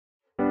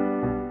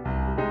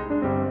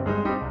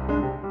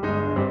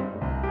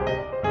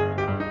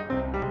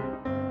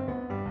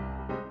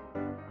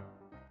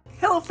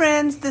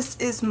friends, this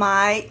is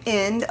my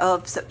end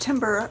of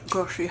September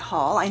grocery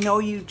haul. I know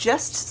you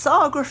just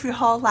saw a grocery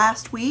haul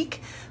last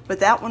week, but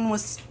that one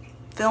was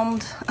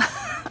filmed,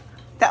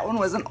 that one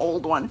was an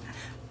old one.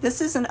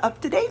 This is an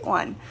up-to-date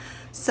one.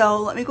 So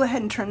let me go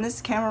ahead and turn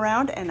this camera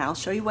around and I'll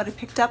show you what I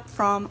picked up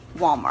from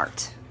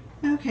Walmart.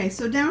 Okay,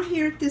 so down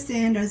here at this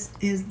end is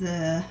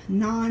the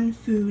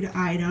non-food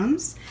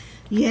items.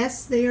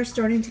 Yes, they are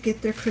starting to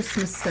get their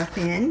Christmas stuff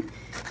in,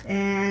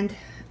 and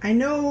I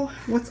know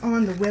what's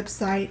on the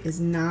website is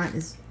not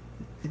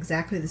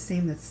exactly the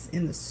same that's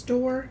in the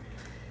store,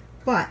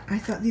 but I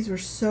thought these were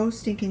so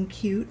stinking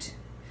cute,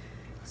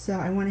 so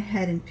I went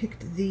ahead and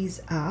picked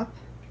these up.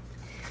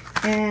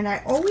 And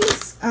I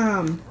always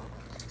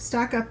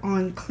stock up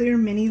on clear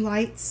mini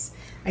lights.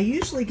 I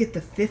usually get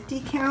the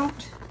 50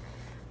 count,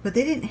 but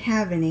they didn't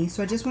have any,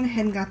 so I just went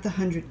ahead and got the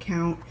 100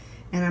 count,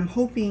 and I'm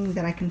hoping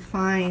that I can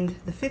find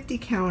the 50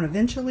 count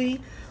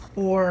eventually,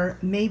 or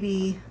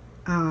maybe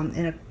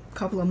in a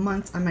couple of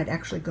months I might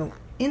actually go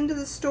into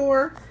the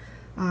store,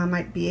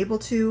 might be able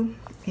to,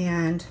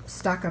 and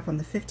stock up on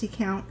the 50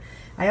 count.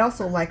 I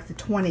also like the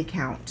 20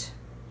 count,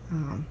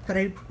 but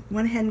I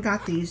went ahead and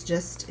got these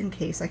just in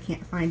case I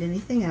can't find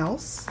anything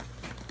else.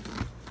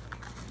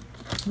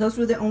 Those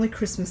were the only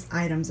Christmas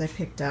items I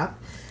picked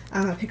up.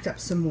 I picked up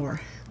some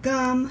more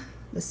gum,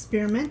 the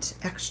Spearmint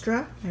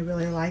Extra. I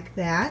really like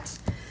that.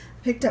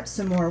 Picked up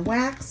some more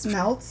wax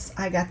melts.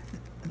 I got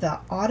the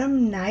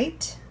Autumn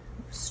Night,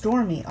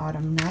 Stormy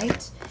Autumn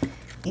Night,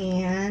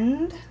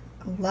 and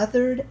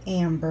Leathered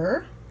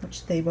Amber,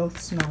 which they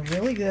both smell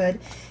really good.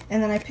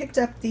 And then I picked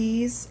up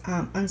these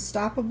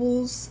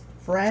Unstoppables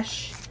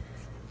Fresh.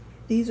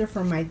 These are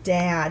for my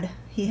dad.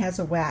 He has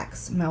a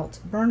wax melt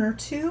burner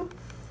too,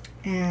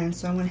 and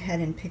so I went ahead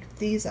and picked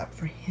these up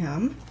for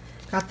him.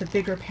 Got the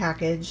bigger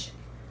package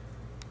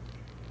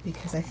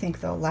because I think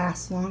they'll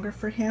last longer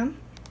for him.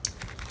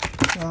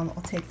 So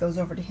I'll take those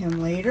over to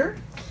him later.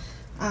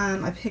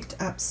 I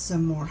picked up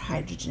some more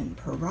hydrogen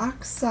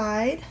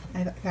peroxide.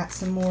 I got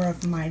some more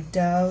of my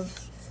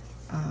Dove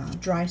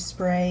dry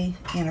spray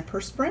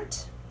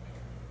antiperspirant.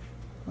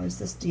 What is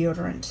this,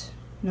 deodorant?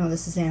 No,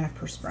 this is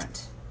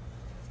antiperspirant.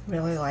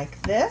 Really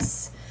like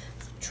this.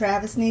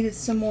 Travis needed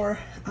some more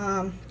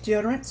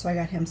deodorant, so I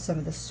got him some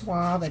of the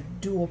Suave, a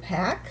dual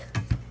pack.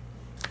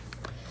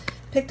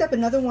 Picked up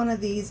another one of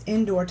these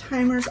indoor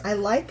timers. I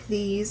like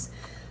these.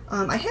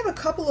 I have a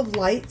couple of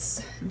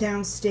lights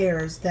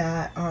downstairs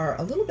that are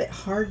a little bit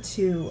hard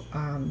to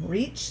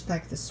reach,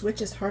 like the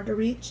switch is hard to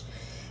reach,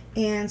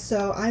 and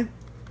so I'm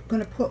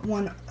going to put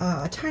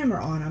a timer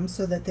on them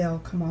so that they'll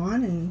come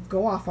on and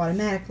go off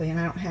automatically and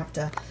I don't have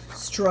to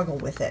struggle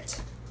with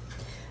it.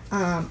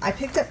 I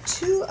picked up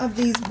 2 of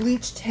these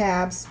bleach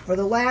tabs for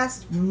the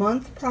last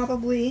month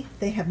probably.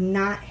 They have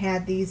not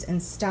had these in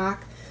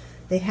stock.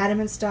 They had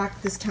them in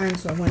stock this time,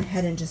 so I went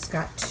ahead and just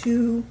got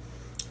 2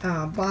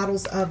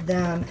 bottles of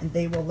them, and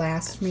they will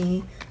last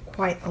me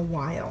quite a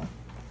while.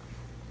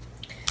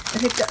 I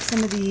picked up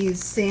some of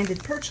these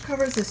sanded perch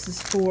covers. This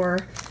is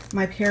for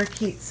my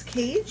parakeet's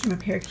cage, my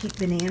parakeet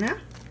Banana.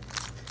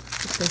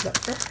 Put those up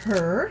for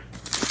her.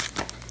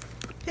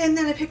 And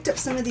then I picked up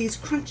some of these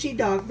crunchy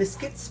dog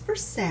biscuits for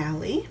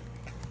Sally.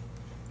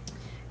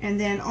 And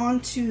then on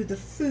to the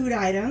food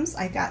items.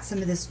 I got some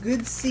of this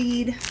Good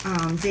Seed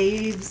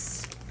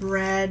Dave's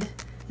bread.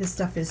 This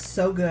stuff is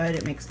so good.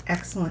 It makes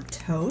excellent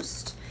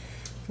toast.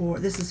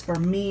 This is for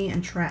me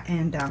and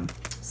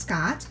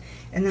Scott.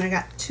 And then I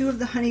got 2 of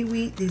the honey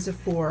wheat. These are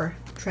for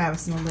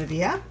Travis and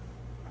Olivia.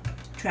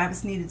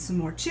 Travis needed some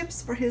more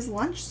chips for his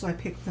lunch, so I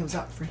picked those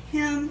up for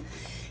him.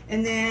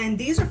 And then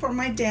these are for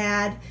my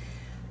dad.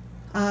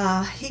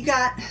 He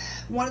got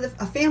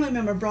a family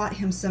member brought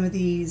him some of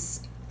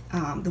these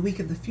the week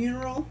of the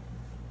funeral,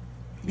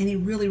 and he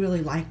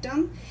really liked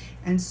them,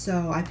 and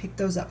so I picked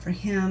those up for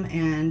him.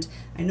 And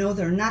I know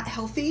they're not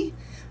healthy,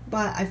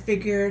 but I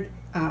figured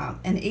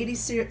an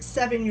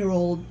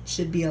 87-year-old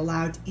should be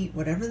allowed to eat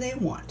whatever they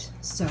want,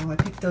 so I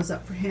picked those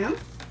up for him.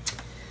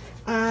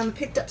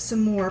 Picked up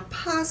some more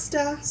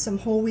pasta, some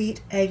whole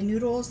wheat egg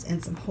noodles,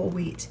 and some whole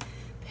wheat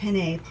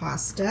penne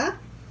pasta.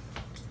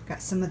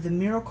 Got some of the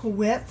Miracle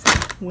Whip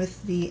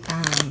with the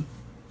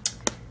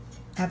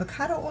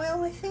avocado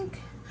oil, I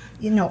think.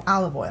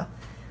 Olive oil.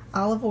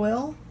 Olive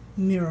oil,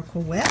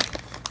 Miracle Whip.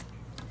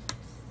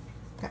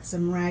 Got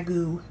some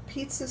Ragu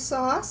pizza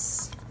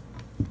sauce.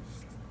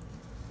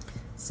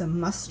 Some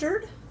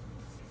mustard.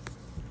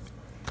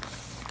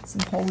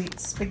 Some whole wheat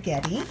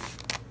spaghetti.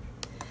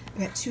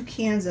 I got 2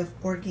 cans of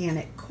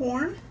organic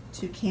corn,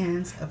 2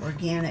 cans of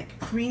organic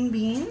green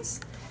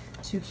beans,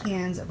 2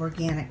 cans of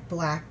organic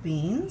black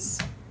beans,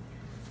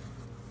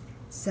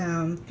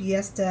 some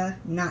Fiesta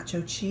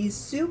nacho cheese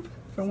soup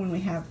for when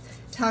we have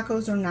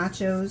tacos or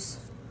nachos.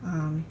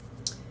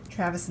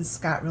 Travis and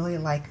Scott really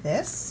like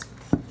this.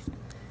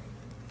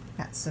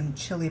 Got some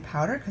chili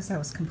powder because I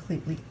was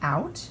completely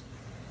out.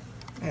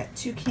 I got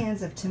 2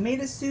 cans of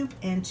tomato soup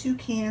and 2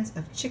 cans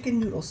of chicken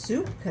noodle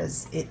soup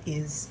because it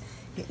is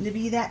getting to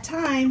be that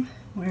time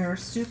where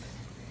soup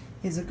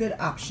is a good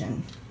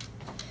option.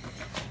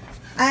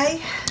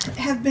 I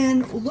have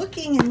been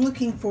looking and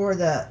looking for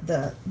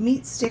the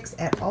meat sticks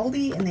at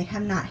Aldi, and they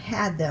have not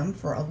had them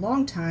for a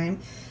long time.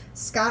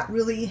 Scott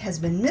really has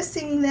been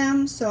missing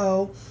them,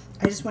 so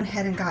I just went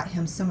ahead and got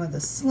him some of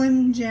the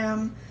Slim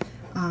Jim.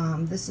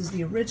 This is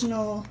the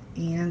original,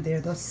 and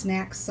they're the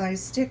snack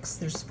size sticks.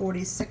 There's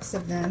 46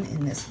 of them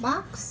in this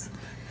box,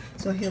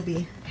 so he'll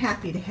be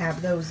happy to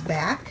have those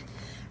back.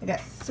 I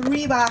got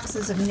 3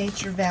 boxes of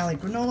Nature Valley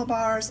granola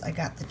bars. I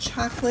got the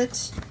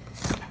chocolate,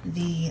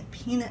 the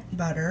peanut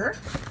butter,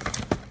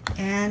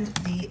 and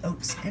the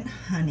oats and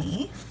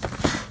honey.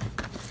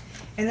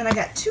 And then I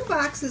got 2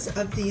 boxes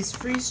of these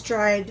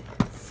freeze-dried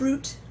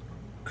fruit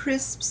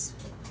crisps.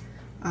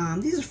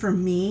 These are for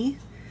me.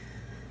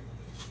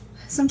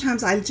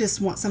 Sometimes I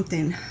just want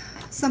something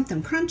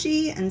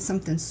crunchy and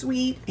something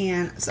sweet,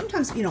 and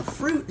sometimes, you know,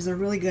 fruit is a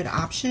really good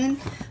option,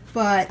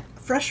 but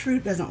fresh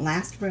fruit doesn't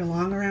last very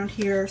long around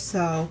here,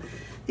 so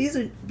these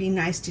would be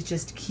nice to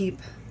just keep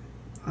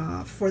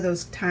for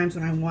those times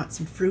when I want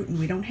some fruit and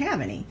we don't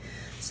have any.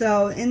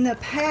 So in the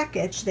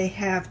package they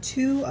have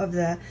 2 of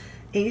the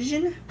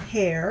Asian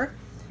pear,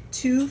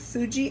 2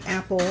 Fuji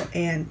apple,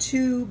 and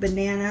 2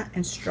 banana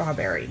and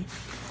strawberry.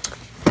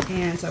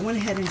 And so I went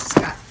ahead and just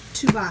got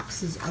 2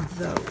 boxes of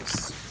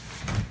those.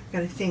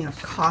 Got a thing of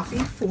coffee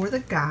for the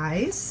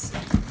guys,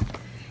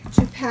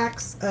 2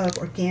 packs of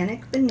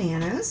organic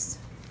bananas,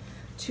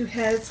 2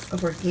 heads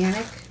of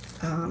organic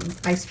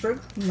iceberg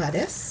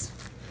lettuce,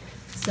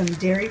 some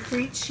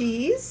dairy-free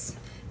cheese.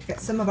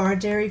 Got some of our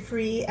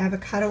dairy-free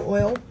avocado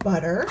oil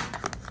butter.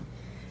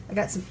 I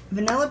got some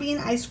vanilla bean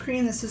ice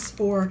cream. This is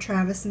for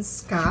Travis and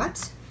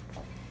Scott.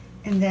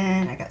 And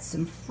then I got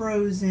some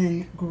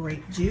frozen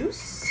grape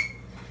juice.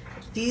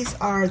 These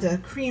are the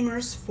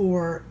creamers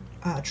for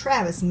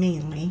Travis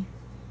mainly.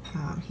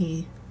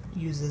 He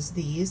uses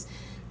these.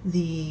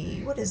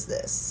 What is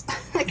this?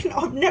 I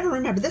can never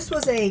remember. This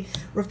was a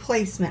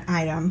replacement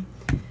item.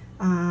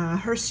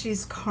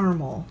 Hershey's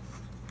caramel,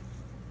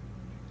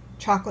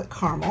 chocolate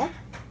caramel,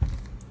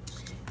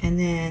 and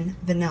then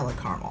vanilla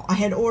caramel. I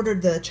had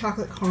ordered the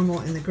chocolate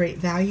caramel in the Great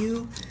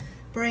Value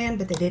brand,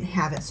 but they didn't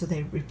have it, so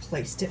they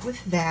replaced it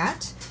with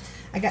that.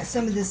 I got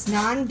some of this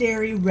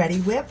non-dairy Ready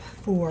Whip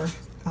for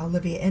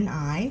Olivia and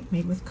I,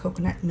 made with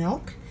coconut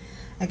milk.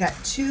 I got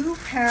 2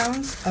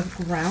 pounds of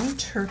ground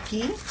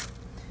turkey,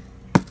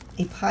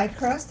 a pie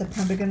crust. I'm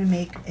probably going to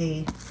make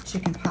a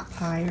chicken pot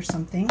pie or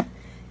something,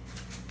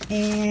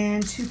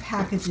 and 2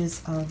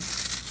 packages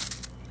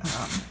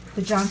of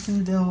the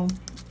Johnsonville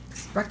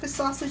breakfast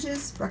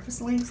sausages,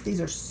 breakfast links.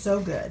 These are so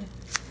good.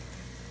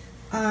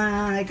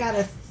 I got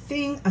a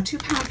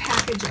 2-pound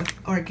package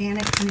of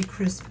organic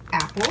Honeycrisp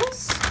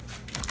apples.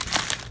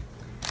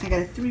 I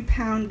got a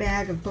 3-pound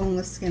bag of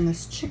boneless,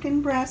 skinless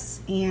chicken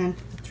breasts and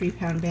a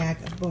 3-pound bag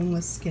of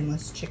boneless,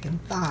 skinless chicken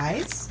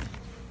thighs.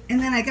 And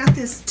then I got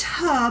this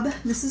tub.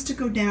 This is to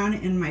go down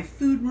in my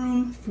food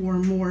room for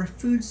more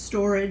food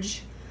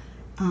storage.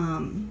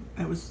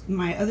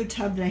 My other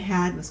tub that I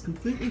had was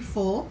completely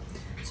full,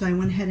 so I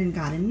went ahead and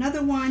got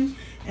another one.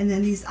 And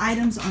then these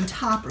items on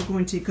top are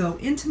going to go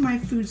into my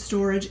food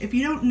storage. If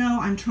you don't know,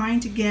 I'm trying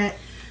to get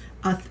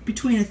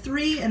between a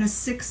 3 and a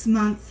 6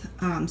 month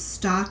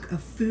stock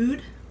of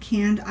food,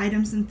 canned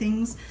items and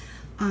things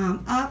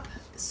up.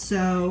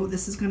 So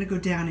this is going to go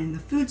down in the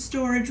food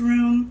storage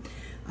room.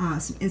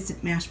 Some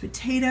instant mashed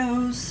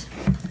potatoes,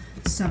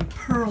 some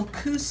pearl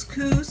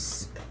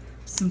couscous,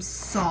 some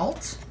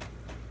salt,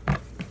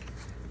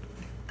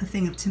 a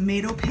thing of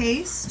tomato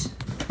paste,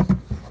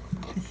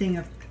 a thing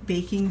of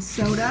baking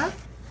soda,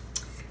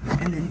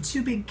 and then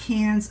 2 big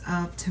cans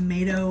of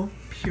tomato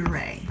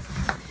puree.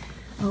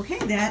 Okay,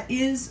 that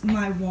is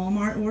my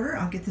Walmart order.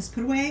 I'll get this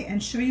put away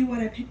and show you what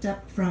I picked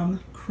up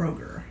from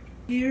Kroger.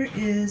 Here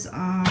is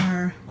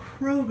our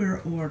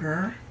Kroger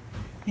order.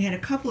 I had a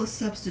couple of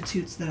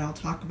substitutes that I'll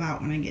talk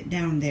about when I get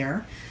down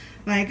there.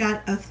 But I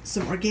got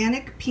some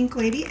organic Pink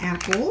Lady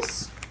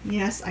apples.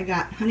 Yes, I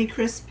got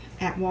Honeycrisp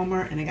at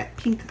Walmart and I got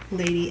Pink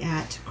Lady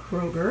at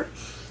Kroger.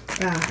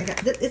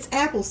 It's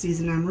apple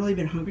season. I've really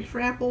been hungry for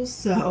apples,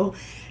 so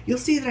you'll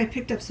see that I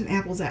picked up some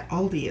apples at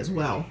Aldi as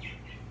well.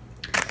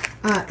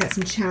 Got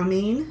some chow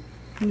mein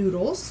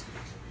noodles,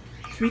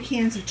 3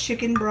 cans of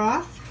chicken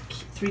broth,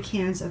 3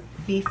 cans of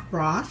beef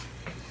broth.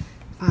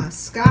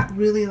 Scott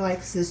really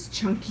likes this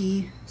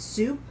chunky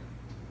soup,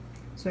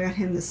 so I got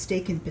him the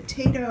steak and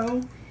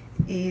potato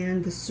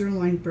and the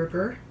sirloin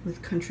burger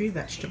with country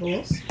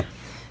vegetables.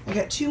 I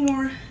got 2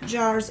 more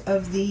jars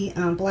of the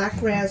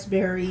black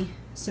raspberry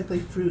Simply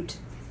Fruit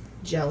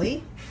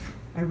jelly.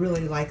 I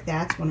really like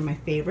that. It's one of my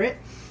favorite.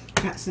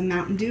 Got some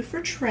Mountain Dew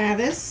for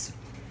Travis.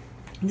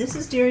 This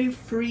is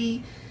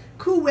dairy-free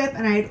Cool Whip,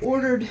 and I had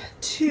ordered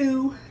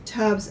 2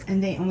 tubs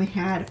and they only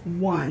had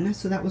 1,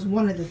 so that was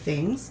one of the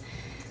things.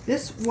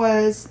 This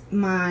was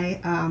my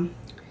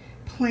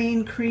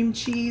plain cream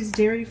cheese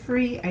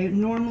dairy-free. I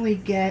normally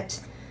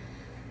get,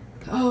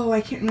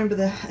 I can't remember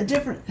a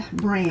different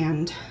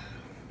brand,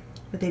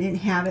 but they didn't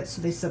have it,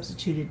 so they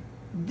substituted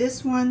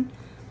this one.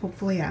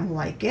 Hopefully I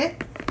like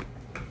it.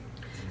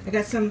 I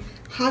got some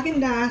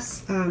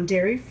Haagen-Dazs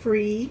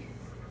dairy-free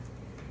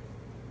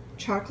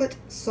chocolate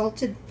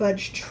salted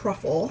fudge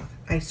truffle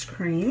ice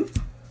cream.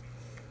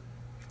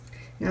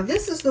 Now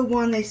this is the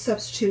one they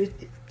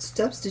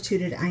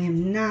substituted. I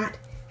am not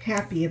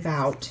happy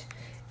about.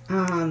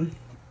 And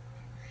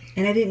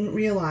I didn't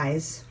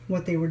realize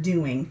what they were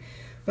doing.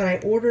 But I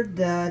ordered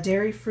the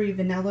dairy-free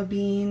vanilla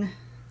bean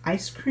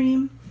ice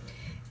cream,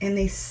 and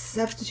they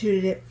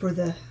substituted it for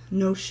the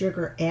no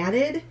sugar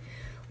added,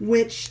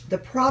 which the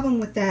problem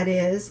with that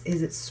is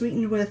it's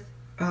sweetened with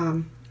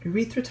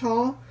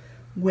erythritol,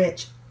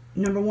 which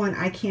number one,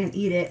 I can't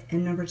eat it,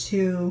 and number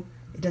two,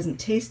 it doesn't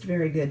taste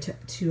very good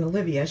to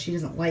Olivia. She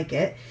doesn't like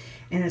it.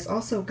 And it's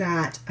also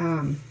got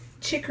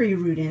chicory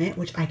root in it,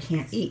 which I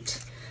can't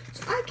eat.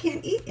 So I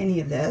can't eat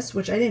any of this,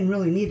 which I didn't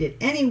really need it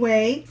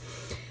anyway.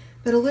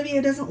 But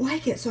Olivia doesn't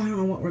like it, so I don't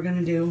know what we're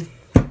going to do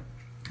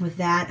with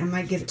that. I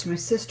might give it to my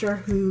sister,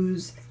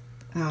 whose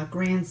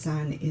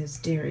grandson is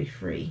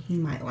dairy-free. He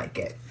might like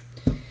it.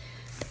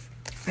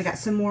 I got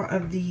some more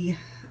of the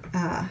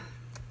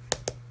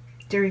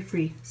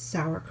dairy-free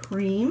sour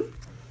cream.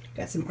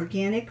 Got some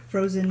organic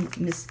frozen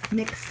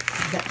mixed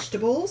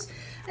vegetables.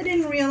 I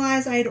didn't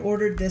realize I had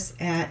ordered this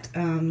at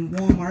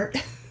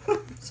Walmart.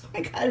 So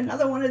I got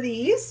another one of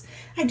these.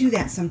 I do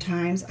that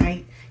sometimes.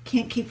 I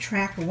can't keep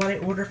track of what I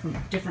order from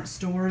different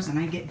stores, and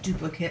I get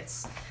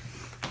duplicates.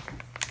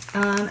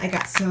 I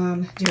got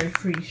some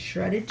dairy-free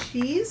shredded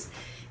cheese,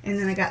 and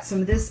then I got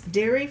some of this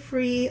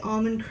dairy-free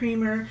almond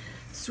creamer,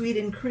 sweet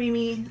and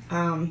creamy.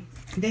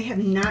 They have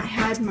not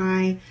had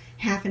my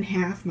half and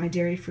half, my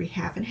dairy-free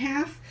half and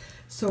half,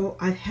 so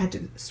I've had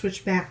to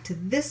switch back to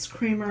this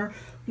creamer,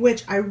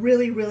 which I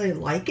really, really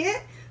like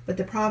it, but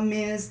the problem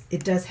is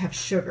it does have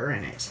sugar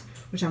in it,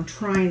 which I'm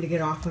trying to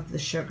get off of the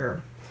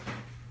sugar.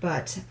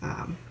 But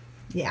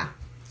yeah,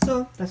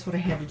 so that's what I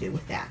had to do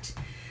with that.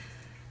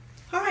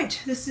 All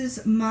right, this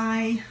is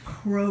my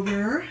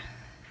Kroger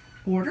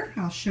order.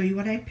 I'll show you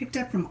what I picked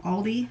up from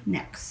Aldi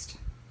next.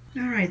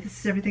 All right, this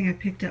is everything I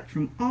picked up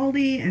from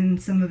Aldi,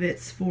 and some of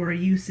it's for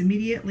use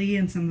immediately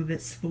and some of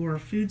it's for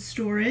food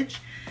storage.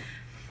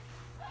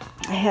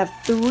 I have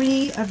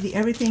 3 of the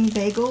everything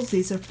bagels.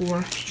 These are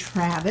for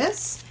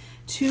Travis.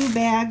 2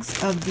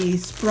 bags of the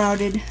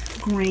sprouted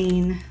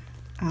grain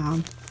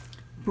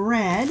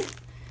bread.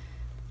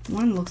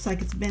 One looks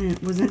like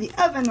it was in the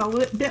oven a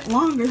little bit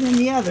longer than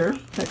the other,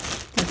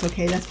 but that's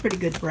okay. That's pretty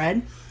good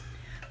bread.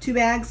 2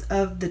 bags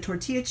of the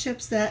tortilla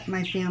chips that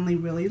my family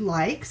really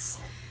likes.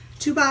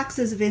 2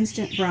 boxes of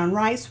instant brown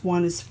rice.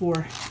 One is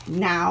for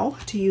now,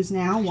 to use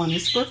now. One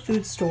is for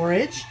food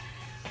storage.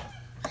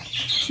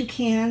 2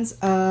 cans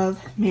of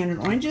mandarin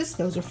oranges.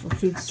 Those are for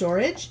food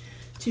storage.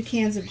 2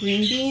 cans of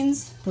green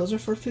beans. Those are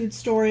for food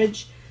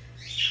storage.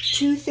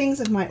 2 things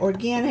of my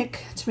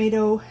organic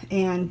tomato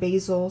and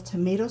basil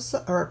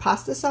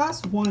pasta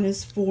sauce. One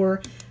is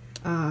for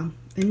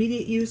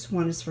immediate use.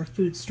 One is for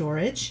food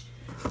storage.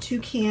 2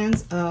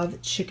 cans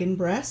of chicken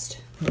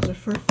breast. Those are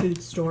for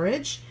food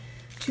storage.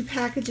 2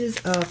 packages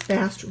of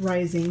fast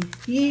rising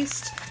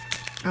yeast.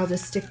 I'll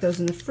just stick those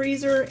in the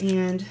freezer,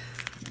 and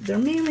they're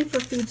mainly for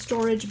food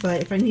storage,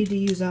 but if I need to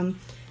use them,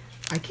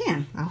 I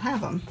can. I'll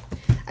have them.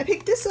 I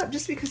picked this up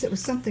just because it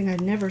was something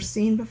I'd never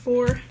seen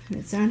before, and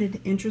it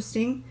sounded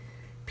interesting.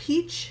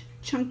 Peach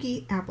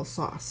chunky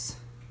applesauce.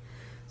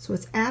 So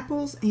it's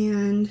apples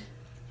and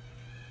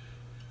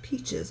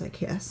peaches, I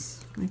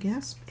guess.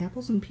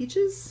 Apples and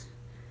peaches?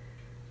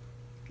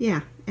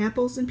 Yeah,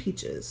 apples and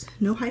peaches.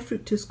 No high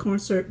fructose corn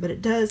syrup, but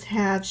it does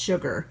have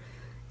sugar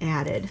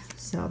added.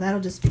 So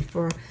that'll just be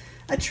for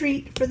a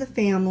treat for the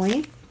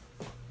family.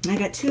 I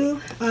got 2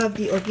 of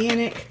the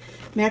organic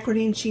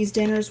macaroni and cheese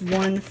dinners.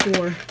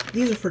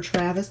 These are for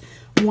Travis.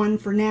 1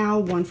 for now,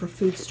 1 for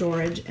food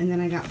storage. And then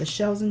I got the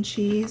shells and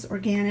cheese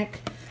organic.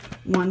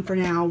 1 for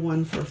now,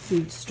 1 for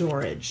food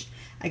storage.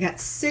 I got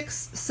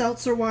 6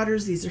 seltzer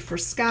waters. These are for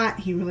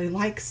Scott. He really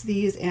likes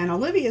these, and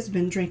Olivia's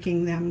been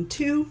drinking them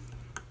too.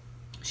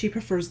 She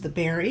prefers the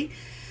berry.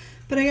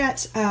 But I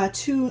got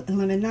 2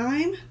 lemon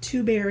lime,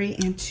 2 berry,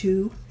 and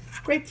 2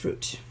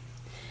 grapefruit.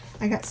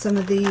 I got some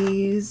of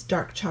these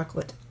dark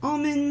chocolate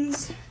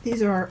almonds.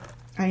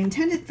 I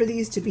intended for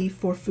these to be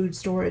for food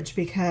storage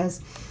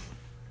because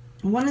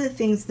one of the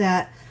things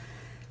that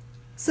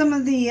some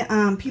of the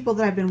people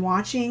that I've been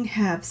watching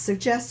have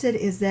suggested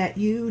is that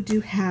you do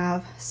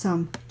have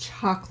some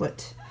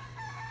chocolate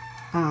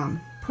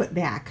put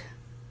back,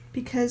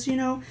 because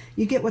you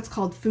get what's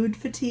called food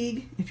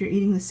fatigue if you're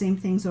eating the same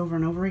things over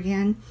and over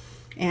again.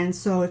 And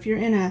so if you're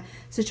in a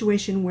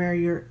situation where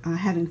you're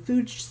having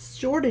food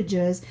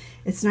shortages,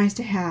 it's nice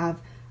to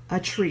have a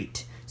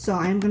treat. So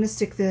I'm going to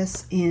stick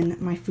this in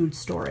my food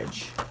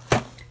storage.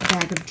 A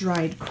bag of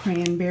dried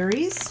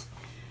cranberries.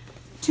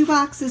 2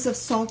 boxes of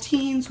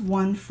saltines,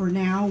 1 for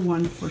now,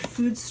 1 for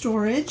food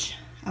storage.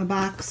 A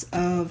box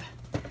of,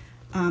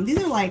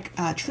 these are like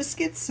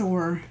Triscuits,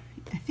 or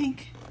I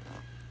think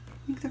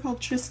they're called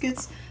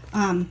Triscuits.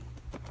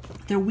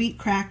 They're wheat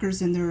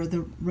crackers, and they're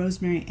the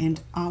rosemary and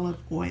olive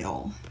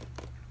oil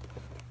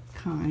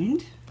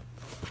kind.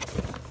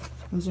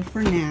 Those are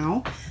for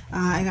now.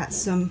 I got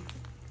some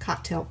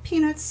cocktail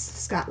peanuts.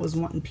 Scott was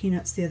wanting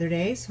peanuts the other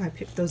day, so I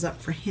picked those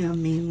up for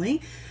him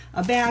mainly.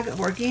 A bag of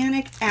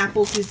organic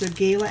apples. These are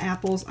Gala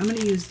apples. I'm going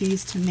to use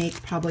these to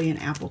make probably an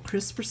apple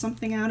crisp or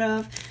something out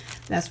of.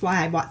 That's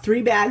why I bought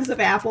 3 bags of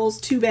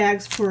apples, 2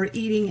 bags for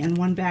eating and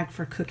 1 bag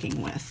for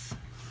cooking with.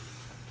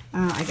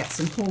 I got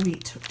some whole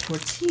wheat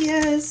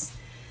tortillas,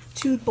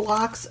 2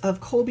 blocks of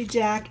Colby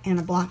Jack, and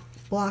a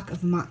block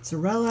of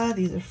mozzarella.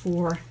 These are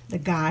for the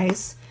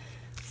guys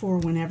for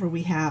whenever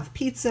we have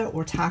pizza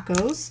or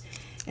tacos.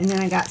 And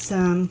then I got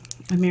some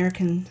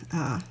American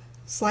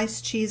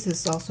sliced cheese.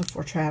 This is also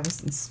for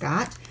Travis and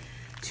Scott.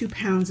 2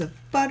 pounds of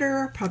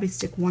butter, probably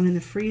stick 1 in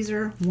the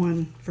freezer,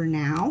 1 for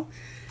now.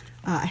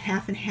 A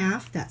half and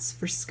half, that's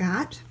for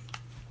Scott.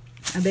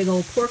 A big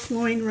old pork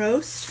loin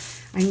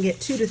roast. I can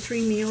get 2 to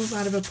 3 meals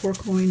out of a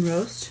pork loin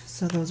roast,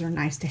 so those are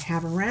nice to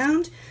have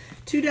around.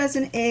 2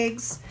 dozen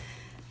eggs.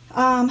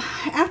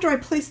 After I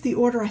placed the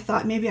order, I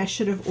thought maybe I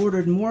should have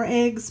ordered more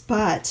eggs,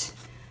 but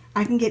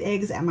I can get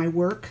eggs at my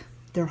work.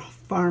 They're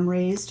farm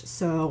raised,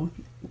 so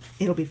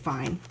it'll be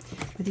fine.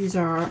 But these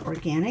are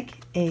organic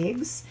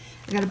eggs.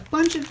 I got a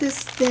bunch of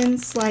this thin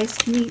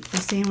sliced meat for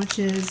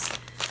sandwiches,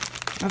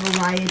 a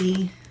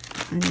variety,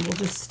 and we'll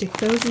just stick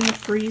those in the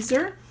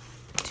freezer.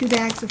 2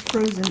 bags of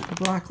frozen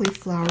broccoli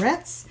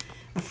florets,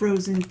 a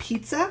frozen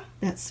pizza,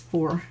 that's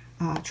for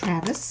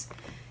Travis,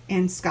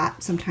 and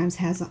Scott sometimes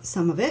has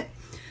some of it.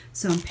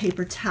 Some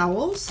paper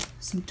towels,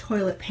 some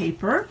toilet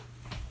paper,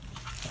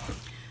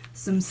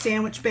 some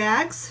sandwich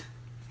bags,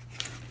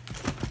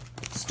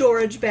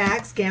 storage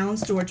bags, gallon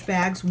storage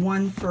bags,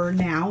 1 for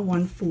now,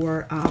 1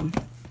 for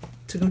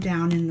to go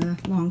down in the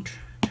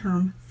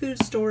long-term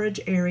food storage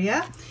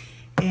area,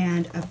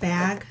 and a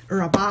bag or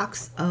a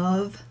box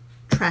of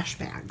trash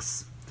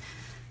bags.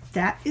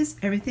 That is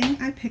everything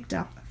I picked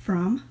up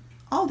from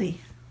Aldi.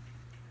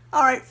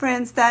 All right,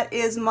 friends, that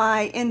is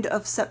my end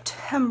of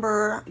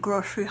September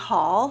grocery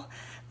haul.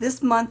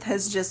 This month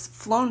has just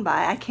flown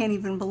by. I can't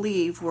even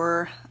believe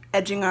we're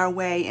edging our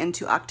way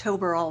into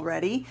October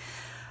already.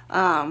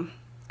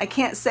 I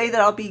can't say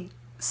that I'll be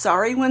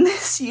sorry when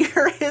this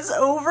year is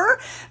over,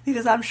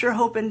 because I'm sure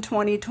hoping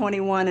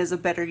 2021 is a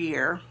better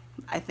year.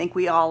 I think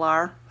we all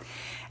are.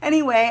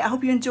 Anyway, I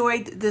hope you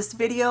enjoyed this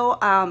video.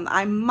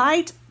 I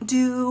might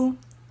do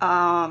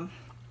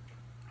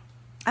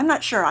I'm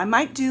not sure. I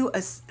might do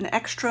an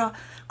extra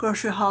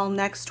grocery haul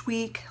next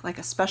week, like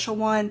a special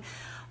one,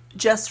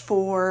 just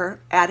for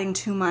adding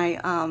to my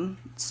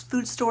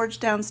food storage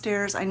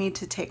downstairs. I need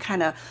to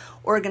kind of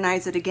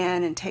organize it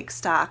again and take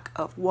stock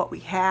of what we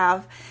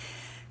have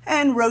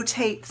and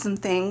rotate some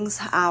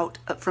things out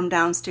from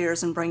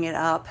downstairs and bring it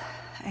up.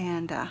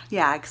 And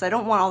yeah, because I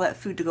don't want all that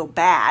food to go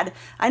bad.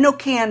 I know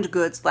canned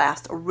goods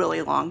last a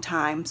really long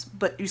time,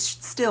 but you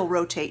should still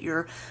rotate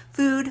your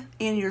food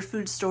in your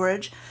food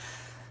storage.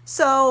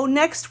 So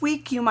next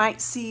week you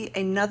might see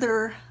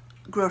another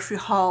grocery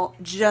haul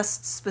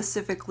just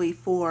specifically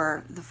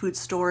for the food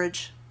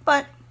storage,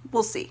 but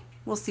we'll see.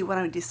 We'll see what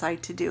I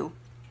decide to do.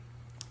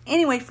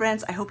 Anyway,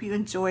 friends, I hope you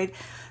enjoyed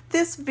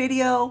this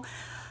video.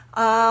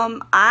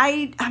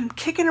 I'm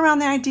kicking around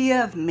the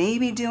idea of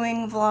maybe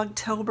doing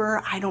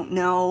Vlogtober. I don't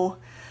know.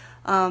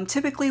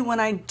 Typically when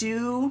I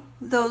do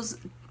those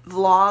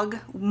vlog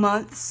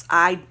months,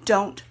 I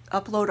don't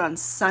upload on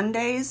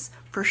Sundays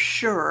for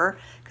sure,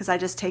 because I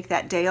just take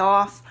that day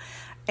off.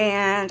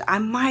 And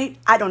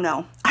I don't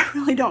know. I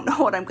really don't know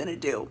what I'm going to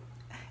do.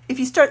 If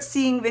you start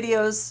seeing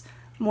videos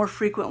more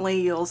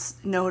frequently, you'll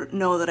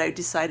know that I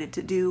decided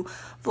to do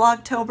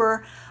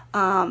Vlogtober,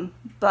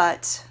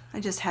 but I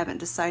just haven't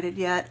decided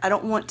yet. I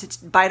don't want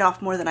to bite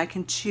off more than I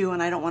can chew,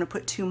 and I don't want to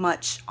put too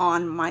much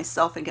on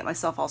myself and get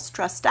myself all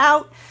stressed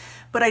out.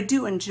 But I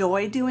do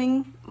enjoy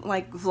doing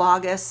like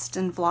Vlogust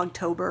and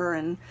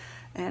Vlogtober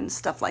and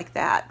stuff like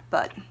that.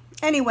 But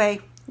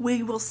anyway,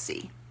 we will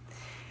see.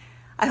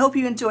 I hope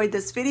you enjoyed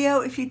this video.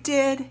 If you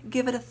did,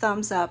 give it a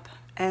thumbs up,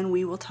 and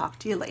we will talk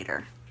to you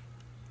later.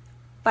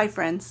 Bye,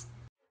 friends.